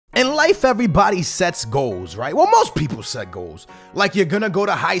In life, everybody sets goals, right? Well, most people set goals. Like you're gonna go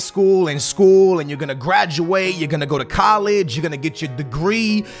to high school and you're gonna graduate, you're gonna go to college, you're gonna get your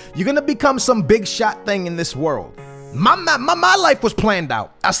degree, you're gonna become some big shot thing in this world. My life was planned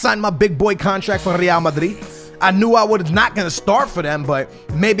out. I signed my big boy contract for Real Madrid. I knew I was not gonna start for them, but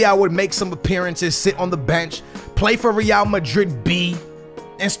maybe I would make some appearances, sit on the bench, play for Real Madrid B,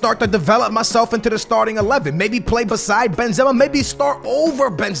 and start to develop myself into the starting 11. Maybe play beside Benzema, maybe start over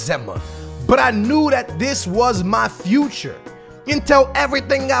Benzema. But I knew that this was my future until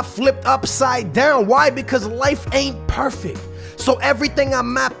everything got flipped upside down. Why? Because life ain't perfect. So everything I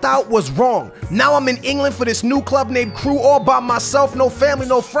mapped out was wrong. Now I'm in England for this new club named Crew, all by myself, no family,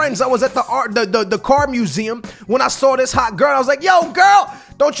 no friends. I was at the car museum when I saw this hot girl. I was like, yo, girl,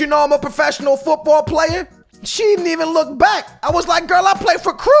 don't you know I'm a professional football player? She didn't even look back. I was like, girl, I play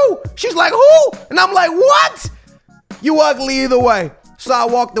for Crew. She's like, who? And I'm like, what? You ugly either way. So I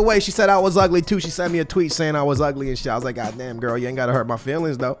walked away. She said I was ugly too. She sent me a tweet saying I was ugly and shit. I was like, God damn, girl, you ain't gotta hurt my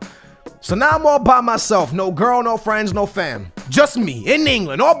feelings though. So now I'm all by myself. No girl, no friends, no fam. Just me in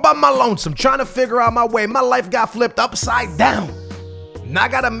England, all by my lonesome, trying to figure out my way. My life got flipped upside down. And I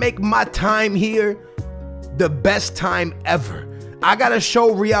gotta make my time here the best time ever. I gotta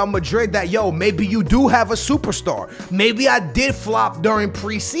show Real Madrid that, yo, maybe you do have a superstar. Maybe I did flop during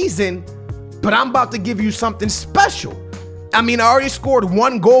preseason, but I'm about to give you something special. I mean, I already scored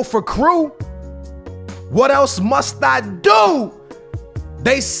 1 goal for Crew. What else must I do?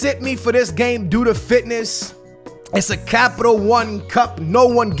 They sit me for this game due to fitness. It's a Capital One Cup, no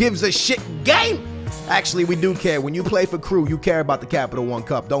one gives a shit game. Actually, we do care. When you play for Crew, you care about the Capital One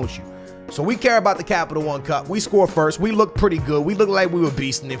Cup, don't you? So we care about the Capital One Cup. We score first. We look pretty good. We look like we were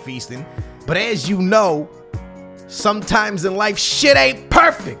beasting and feasting. But as you know, sometimes in life, shit ain't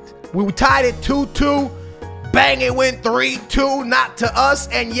perfect. We tied it 2-2. Bang, it went 3-2. Not to us.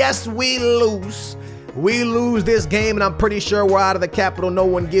 And yes, we lose. We lose this game, and I'm pretty sure we're out of the Capital No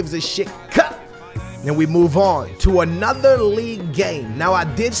One Gives a Shit Cup. And we move on to another league game. Now, I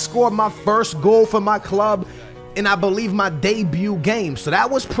did score my first goal for my club in, I believe, my debut game. So that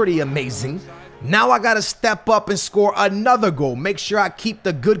was pretty amazing. Now I got to step up and score another goal. Make sure I keep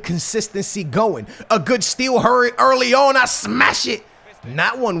the good consistency going. A good steal early on. I smash it. And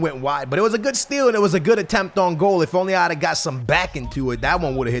that one went wide, but it was a good steal and it was a good attempt on goal. If only I'd have got some back into it, that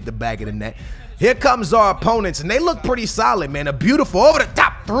one would have hit the back of the net. Here comes our opponents, and they look pretty solid, man. A beautiful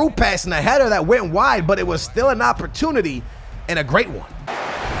over-the-top through pass and a header that went wide, but it was still an opportunity and a great one.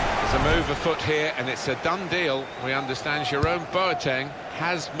 There's a move afoot here, and it's a done deal. We understand Jerome Boateng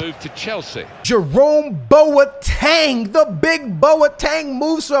has moved to Chelsea. Jerome Boateng, the big Boateng,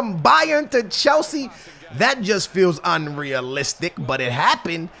 moves from Bayern to Chelsea. That just feels unrealistic, but it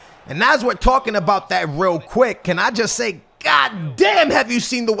happened. And as we're talking about that real quick, can I just say, God damn, have you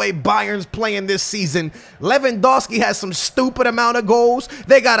seen the way Bayern's playing this season? Lewandowski has some stupid amount of goals.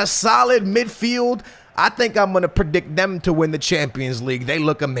 They got a solid midfield. I think I'm going to predict them to win the Champions League. They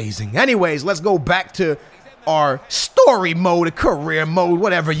look amazing. Anyways, let's go back to our story mode, career mode,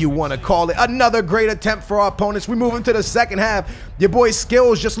 whatever you want to call it. Another great attempt for our opponents. We move into the second half. Your boy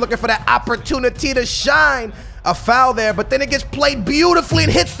Skills just looking for that opportunity to shine. A foul there, but then it gets played beautifully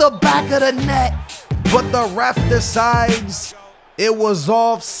and hits the back of the net. But the ref decides it was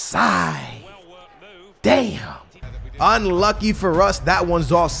offside. Damn. Unlucky for us, that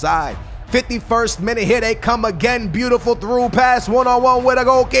one's offside. 51st minute, here they come again. Beautiful through pass, one-on-one with a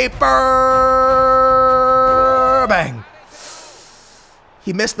goalkeeper. Bang.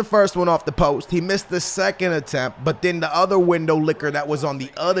 He missed the first one off the post. He missed the second attempt, but then the other window licker that was on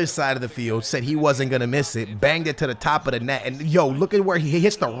the other side of the field said he wasn't going to miss it. Banged it to the top of the net. And, yo, look at where he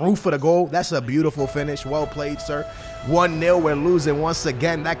hits the roof of the goal. That's a beautiful finish. Well played, sir. 1-0. We're losing once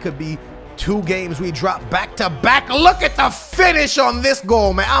again. That could be 2 games we drop back-to-back. Look at the finish on this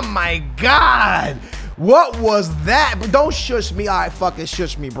goal, man. Oh, my God. What was that? But don't shush me. All right, fucking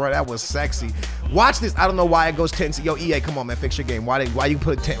shush me, bro. That was sexy. Watch this. I don't know why it goes 10. Yo, EA, come on, man. Fix your game. Why you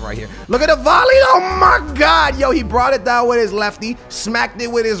put a 10 right here? Look at the volley. Oh, my God. Yo, he brought it down with his lefty, smacked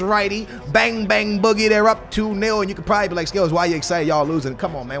it with his righty. Bang, bang, boogie. They're up 2-0. And you could probably be like, Skills, why are you excited? Y'all losing.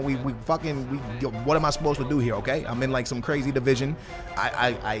 Come on, man. Yo, what am I supposed to do here, okay? I'm in, like, some crazy division.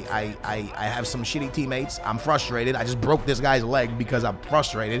 I have some shitty teammates. I'm frustrated. I just broke this guy's leg because I'm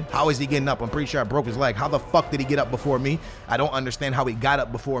frustrated. How is he getting up? I'm pretty sure I broke his leg. How the fuck did he get up before me? I don't understand how he got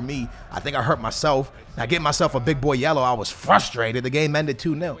up before me. I think I hurt myself. I get myself a big boy yellow. I was frustrated. The game ended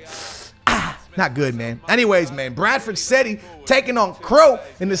 2-0. Not good, man. Anyways, man, Bradford City taking on Crew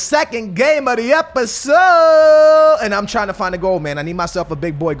in the second game of the episode. And I'm trying to find a goal, man. I need myself a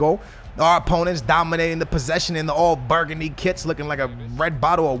big boy goal. Our opponents dominating the possession in the all burgundy kits, looking like a red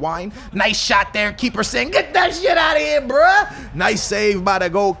bottle of wine. Nice shot there. Keeper saying, get that shit out of here, bruh. Nice save by the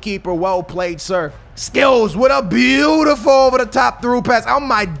goalkeeper. Well played, sir. Skills with a beautiful over-the-top through pass. Oh,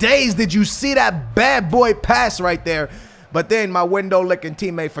 my days. Did you see that bad boy pass right there? But then my window-licking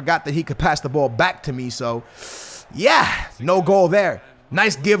teammate forgot that he could pass the ball back to me. So, yeah, no goal there.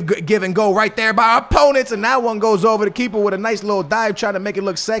 Nice give and go right there by our opponents, and that one goes over the keeper with a nice little dive, trying to make it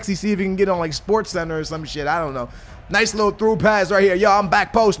look sexy, see if you can get on like Sports Center or some shit. I don't know. Nice little through pass right here. Yo, I'm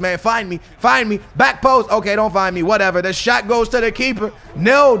back post, man. Find me. Back post. Okay, don't find me. Whatever. The shot goes to the keeper.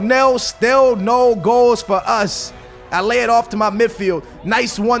 0-0. Still no goals for us. I lay it off to my midfield.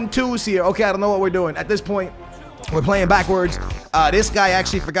 Nice 1-2s here. Okay, I don't know what we're doing. At this point, we're playing backwards. This guy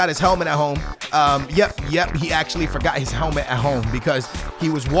actually forgot his helmet at home. Yep, he actually forgot his helmet at home because he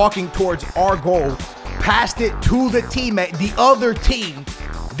was walking towards our goal, passed it to the teammate, the other team.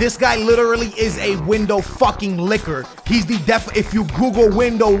 This guy literally is a window fucking licker. He's the if you Google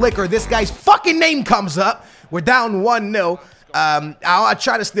window licker, this guy's fucking name comes up. We're down 1-0. I'll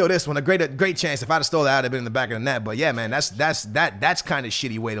try to steal this one. A great chance. If I'd have stole that, I'd have been in the back of the net. But yeah, man, that's kind of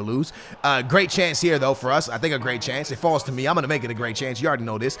shitty way to lose. Great chance here though for us. I think a great chance. It falls to me. I'm gonna make it a great chance. You already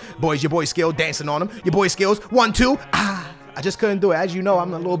know this, boys. Your boy Skill dancing on him. Your boy Skills 1-2. I just couldn't do it. As you know,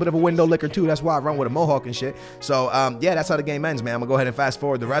 I'm a little bit of a window licker too. That's why I run with a mohawk and shit. So yeah, that's how the game ends, man. I'm gonna go ahead and fast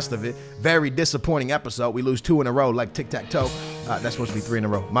forward the rest of it. Very disappointing episode. We lose 2 in a row like tic-tac-toe. That's supposed to be 3 in a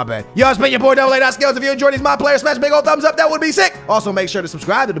row. My bad. Yo, it's been your boy AA.Skills. If you enjoyed these My Players, smash big old thumbs up. That would be sick. Also, make sure to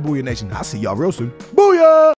subscribe to the Booyah Nation. I'll see y'all real soon. Booyah!